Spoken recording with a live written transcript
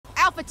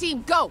Alpha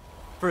team, go!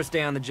 First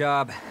day on the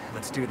job.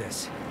 Let's do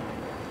this.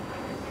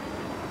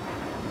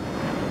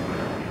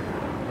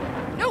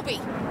 Newbie,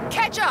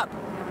 catch up!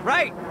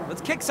 Right!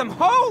 Let's kick some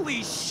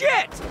holy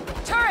shit!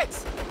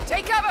 Turrets,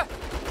 take cover!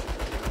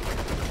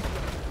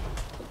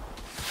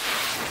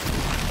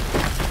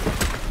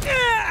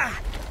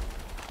 Ah!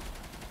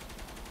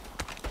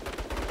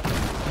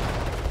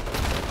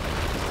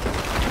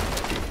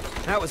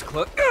 That was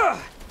close.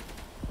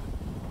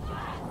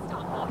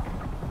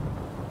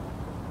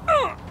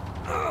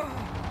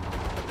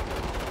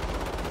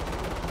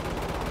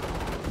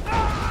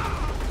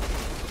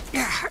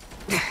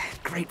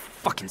 Great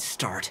fucking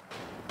start.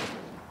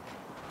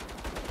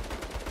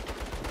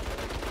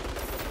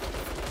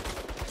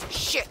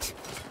 Shit!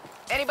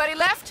 Anybody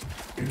left?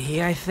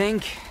 Me, I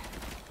think.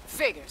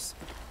 Figures.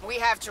 We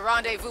have to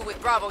rendezvous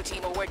with Bravo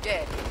team or we're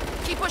dead.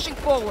 Keep pushing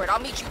forward, I'll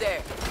meet you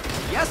there.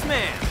 Yes,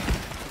 ma'am.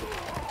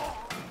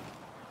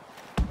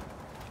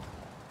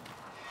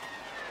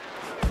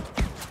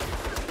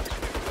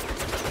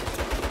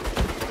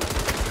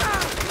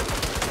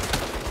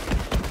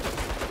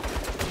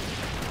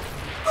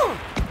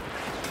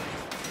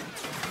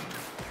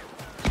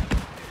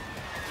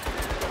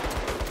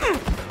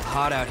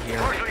 Hot out here.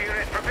 Marshal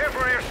units, prepare for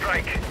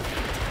airstrike.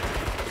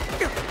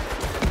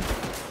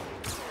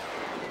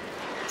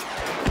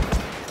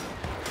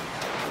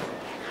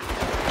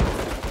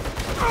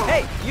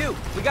 Hey, you!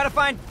 We gotta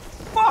find...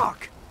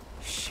 Fuck!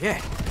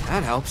 Shit,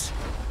 that helps.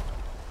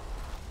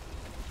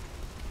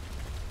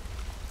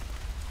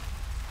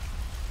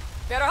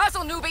 Better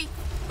hustle, newbie!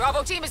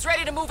 Bravo team is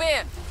ready to move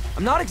in.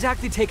 I'm not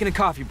exactly taking a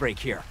coffee break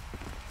here.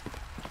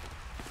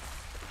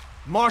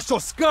 Marshal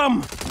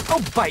scum!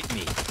 Oh, bite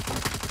me.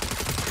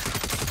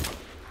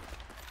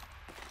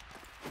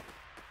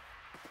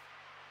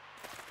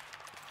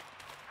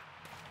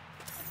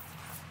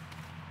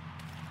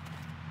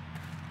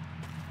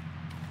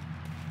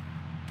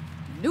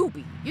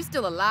 Newbie, you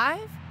still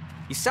alive?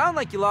 You sound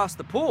like you lost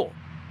the pool.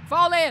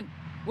 Fall in.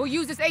 We'll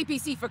use this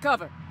APC for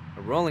cover.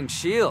 A rolling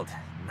shield.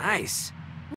 Nice.